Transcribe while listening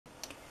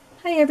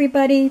Hi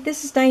everybody,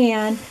 this is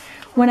Diane.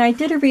 When I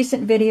did a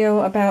recent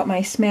video about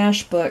my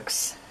Smash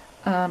books,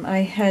 I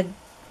had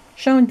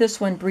shown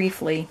this one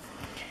briefly,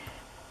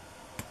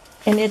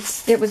 and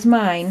it was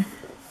mine,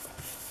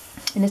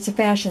 and it's a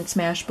fashion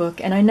Smash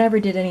book, and I never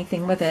did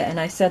anything with it,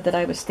 and I said that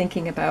I was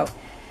thinking about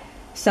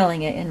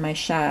selling it in my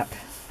shop.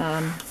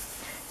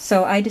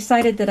 So I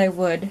decided that I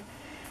would.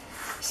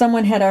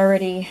 Someone had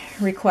already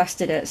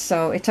requested it,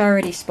 so it's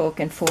already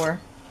spoken for.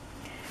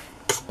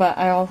 But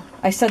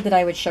I said that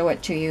I would show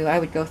it to you. I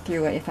would go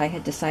through it if I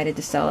had decided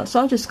to sell it. So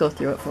I'll just go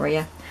through it for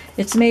you.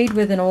 It's made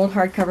with an old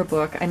hardcover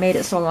book. I made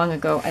it so long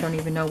ago, I don't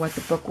even know what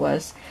the book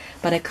was.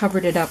 But I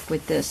covered it up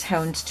with this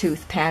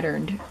houndstooth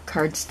patterned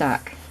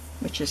cardstock,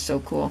 which is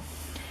so cool.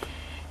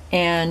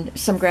 And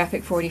some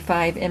Graphic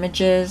 45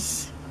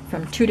 images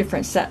from two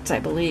different sets, I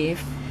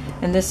believe.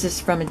 And this is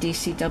from a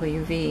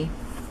DCWV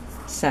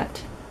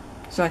set.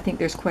 So I think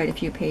there's quite a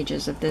few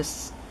pages of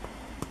this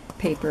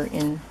paper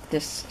in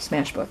this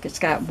Smash book. It's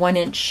got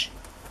 1-inch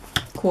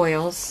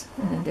coils,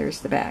 and then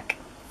there's the back.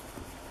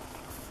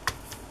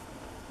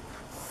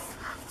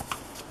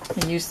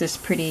 I use this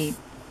pretty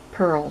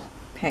pearl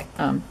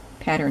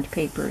patterned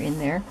paper in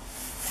there.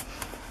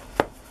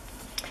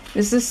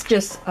 This is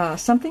just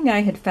something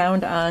I had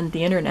found on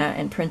the internet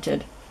and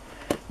printed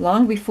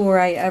long before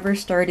I ever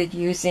started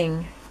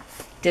using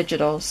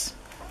digitals.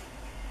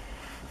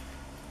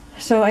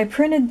 So I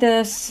printed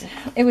this,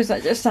 it was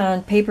just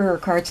on paper or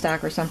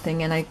cardstock or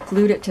something, and I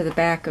glued it to the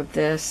back of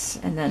this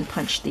and then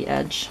punched the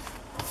edge.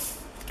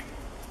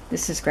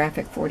 This is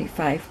Graphic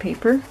 45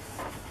 paper.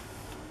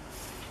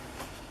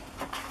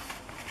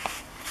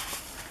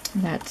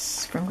 And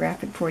that's from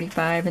Graphic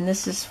 45, and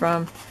this is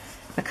from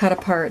a cut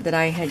apart that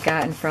I had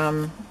gotten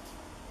from,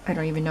 I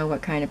don't even know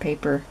what kind of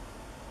paper.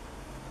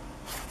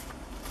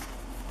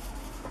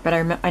 But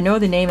I know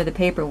the name of the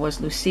paper was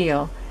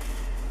Lucille,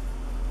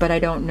 but I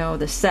don't know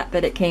the set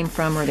that it came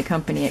from or the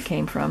company it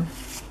came from.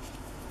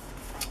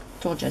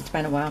 Told you, it's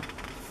been a while.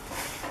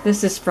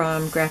 This is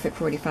from Graphic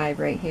 45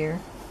 right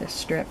here, this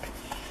strip.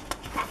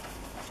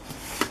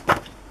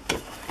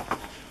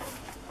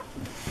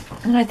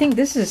 And I think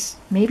this is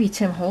maybe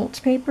Tim Holtz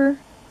paper.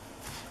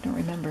 I don't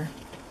remember.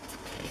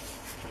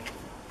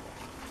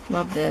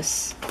 Love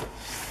this.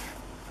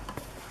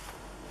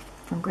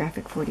 From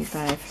Graphic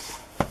 45.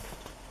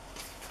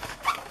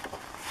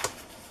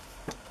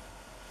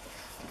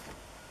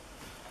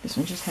 This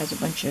one just has a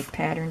bunch of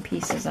pattern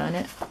pieces on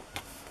it.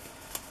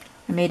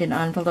 I made an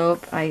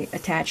envelope. I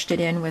attached it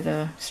in with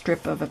a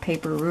strip of a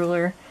paper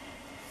ruler.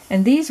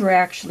 And these were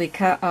actually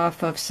cut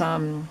off of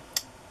some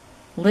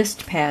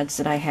list pads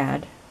that I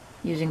had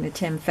using the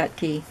Tim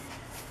Fetke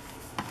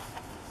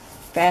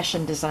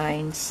fashion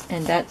designs.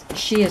 And that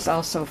she is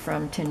also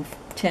from Tom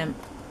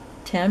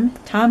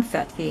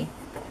Fetke.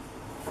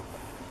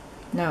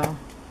 No,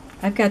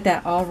 I've got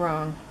that all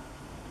wrong.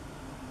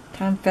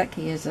 Tom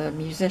Fetke is a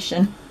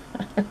musician.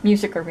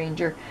 Music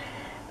arranger.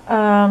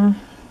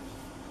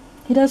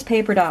 He does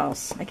paper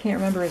dolls. I can't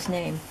remember his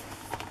name,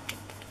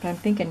 but I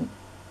think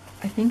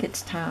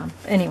it's Tom.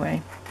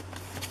 Anyway,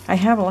 I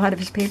have a lot of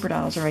his paper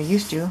dolls, or I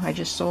used to. I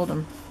just sold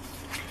them.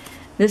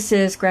 This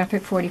is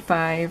Graphic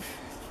 45,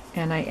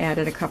 and I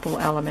added a couple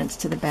elements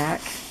to the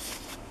back.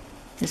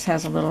 This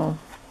has a little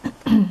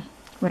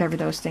whatever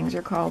those things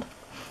are called.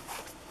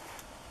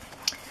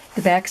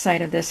 The back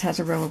side of this has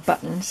a row of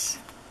buttons.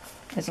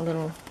 Has a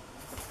little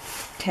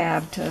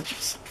tab to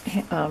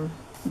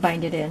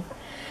bind it in.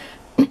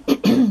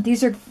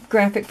 These are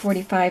Graphic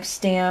 45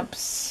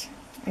 stamps.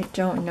 I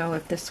don't know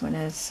if this one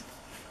is.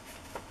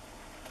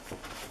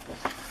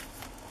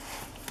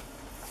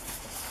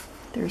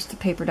 There's the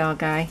paper doll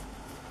guy.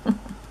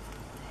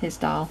 His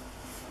doll.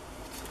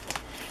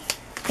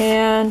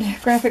 And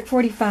Graphic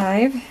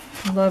 45.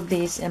 I love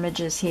these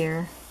images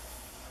here.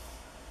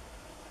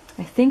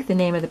 I think the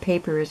name of the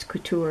paper is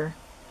Couture.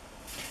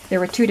 There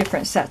were two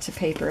different sets of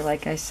paper,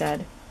 like I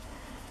said.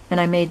 And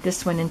I made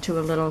this one into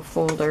a little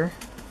folder.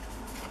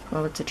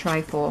 Well, it's a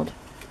trifold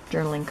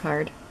journaling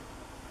card.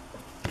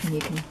 And you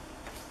can...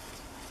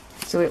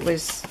 So it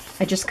was...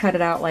 I just cut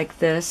it out like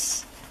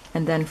this,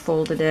 and then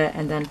folded it,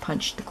 and then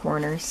punched the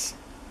corners.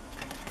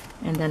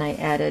 And then I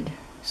added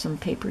some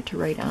paper to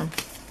write on.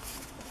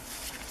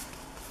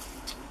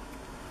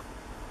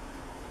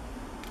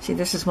 See,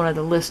 this is one of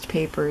the list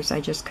papers.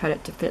 I just cut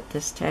it to fit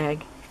this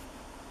tag.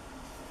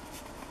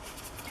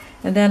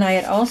 And then I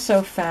had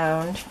also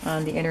found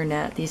on the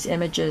internet these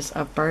images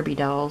of Barbie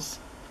dolls.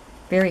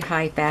 Very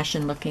high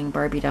fashion looking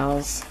Barbie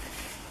dolls.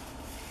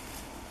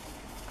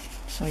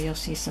 So you'll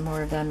see some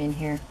more of them in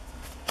here.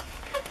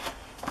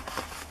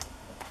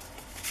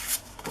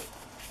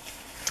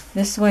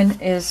 This one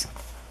is,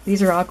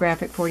 these are all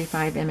Graphic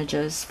 45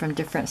 images from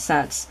different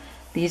sets.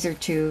 These are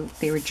two,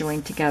 they were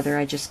joined together.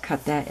 I just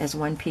cut that as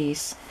one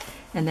piece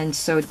and then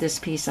sewed this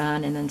piece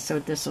on and then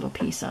sewed this little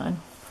piece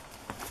on.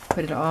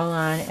 Put it all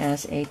on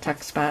as a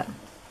tuck spot.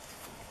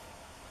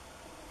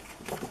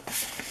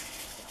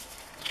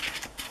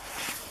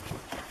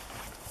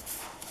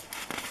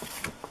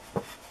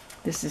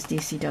 This is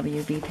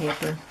DCWV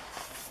paper.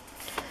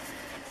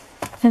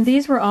 And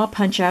these were all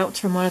punch outs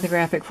from one of the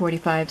Graphic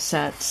 45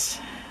 sets,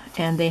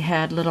 and they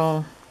had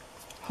little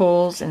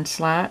holes and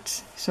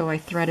slots, so I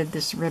threaded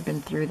this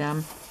ribbon through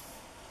them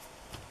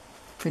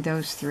for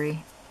those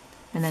three,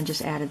 and then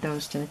just added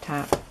those to the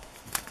top.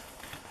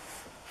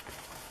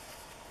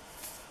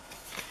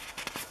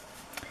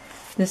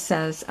 This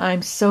says,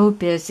 "I'm so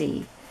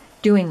busy."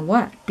 Doing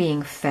what?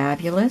 Being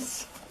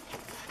fabulous?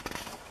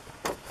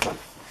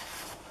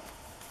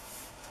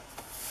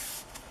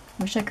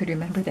 Wish I could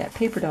remember that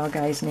paper doll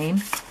guy's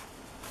name.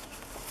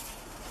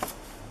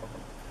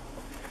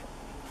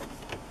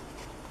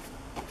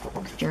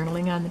 There's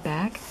journaling on the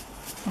back.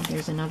 And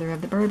there's another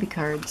of the Barbie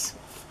cards.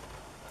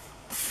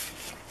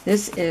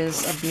 This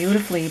is a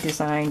beautifully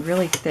designed,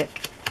 really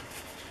thick.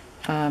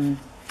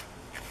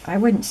 I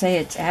wouldn't say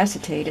it's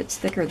acetate, it's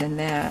thicker than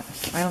that.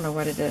 I don't know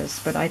what it is,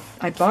 but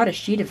I bought a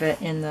sheet of it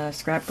in the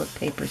scrapbook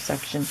paper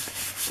section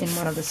in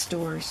one of the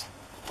stores.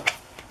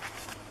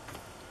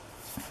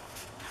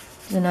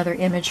 There's another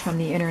image from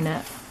the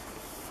internet.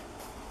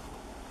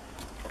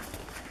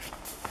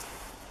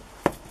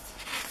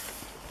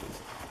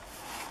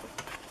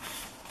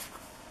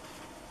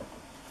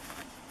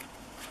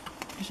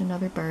 There's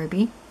another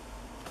Barbie.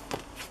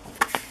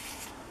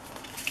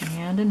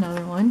 And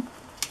another one.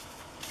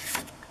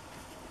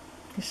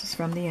 This is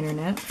from the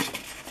internet.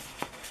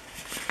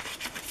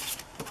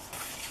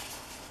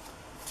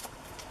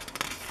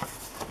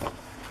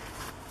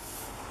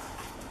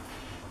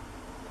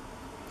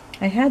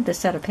 I had the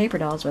set of paper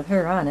dolls with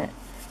her on it.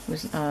 It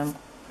was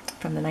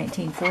from the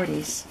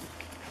 1940s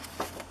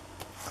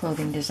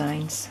clothing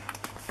designs.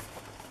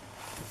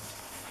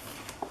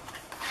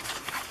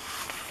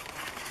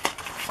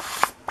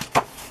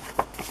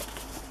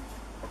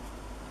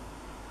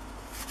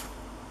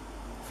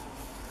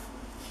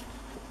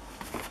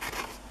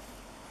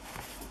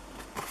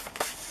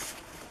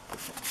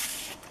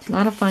 A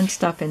lot of fun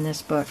stuff in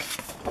this book.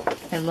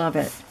 I love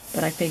it,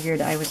 but I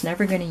figured I was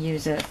never going to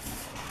use it,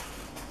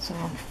 so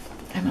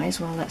I might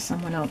as well let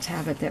someone else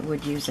have it that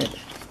would use it.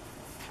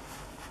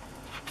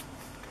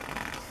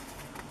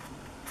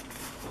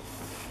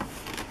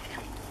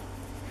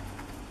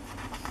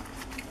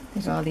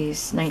 There's all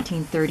these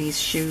 1930s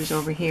shoes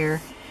over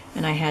here,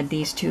 and I had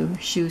these two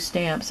shoe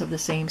stamps of the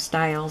same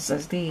styles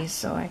as these,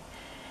 so I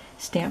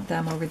stamped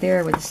them over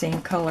there with the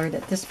same color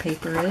that this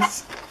paper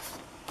is.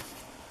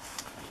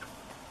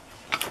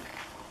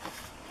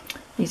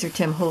 These are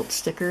Tim Holtz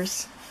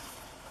stickers.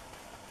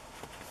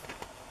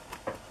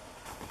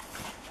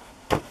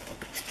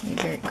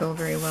 They go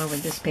very well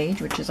with this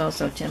page, which is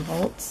also Tim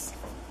Holtz.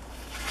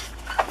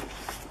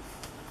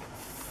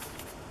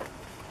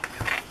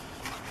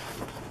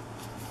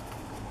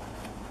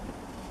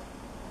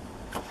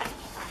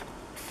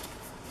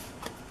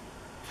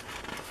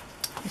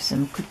 There's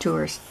some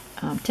couture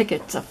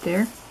tickets up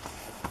there.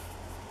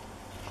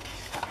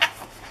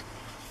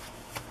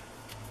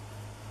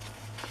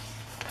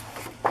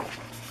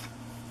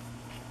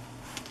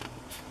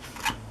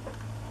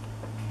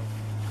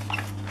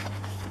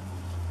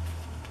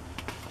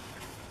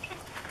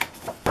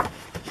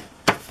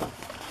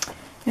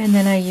 And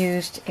then I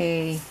used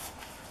a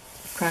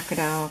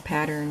crocodile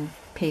pattern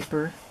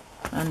paper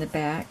on the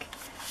back,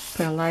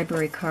 put a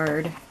library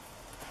card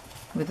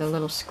with a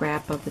little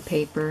scrap of the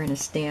paper and a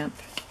stamp.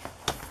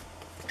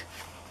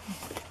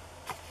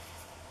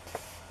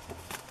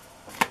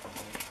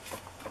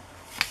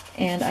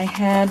 And I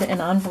had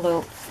an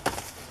envelope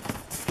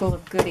full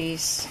of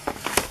goodies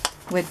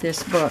with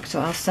this book,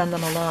 so I'll send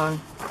them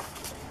along.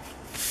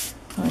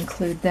 I'll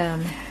include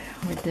them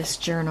with this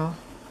journal.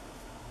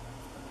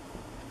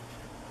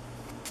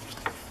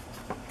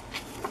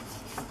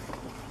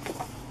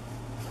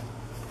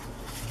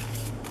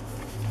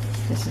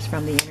 This is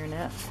from the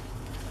internet.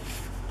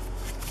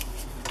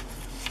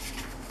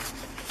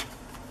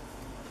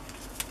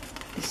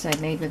 This I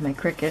made with my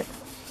Cricut.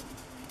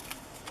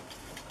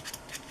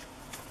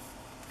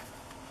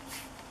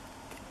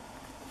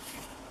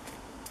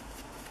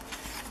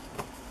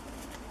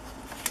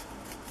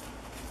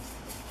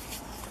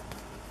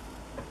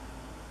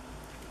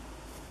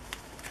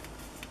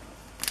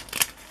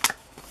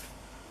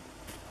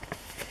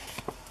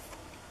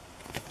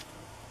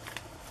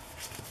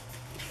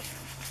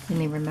 I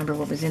didn't even remember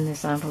what was in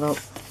this envelope.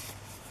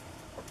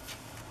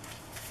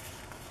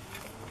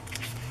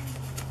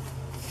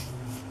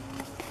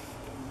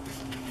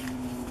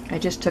 I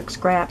just took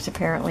scraps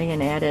apparently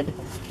and added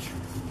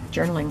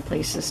journaling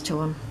places to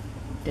them.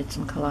 Did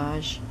some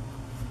collage.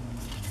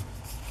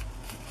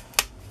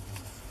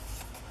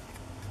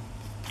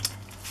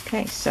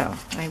 Okay, so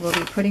I will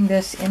be putting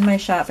this in my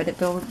shop, but it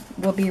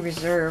will be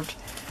reserved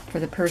for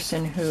the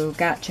person who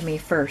got to me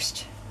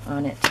first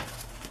on it.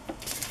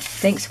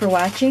 Thanks for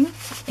watching,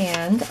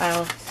 and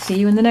I'll see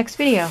you in the next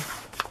video.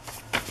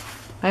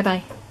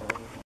 Bye-bye.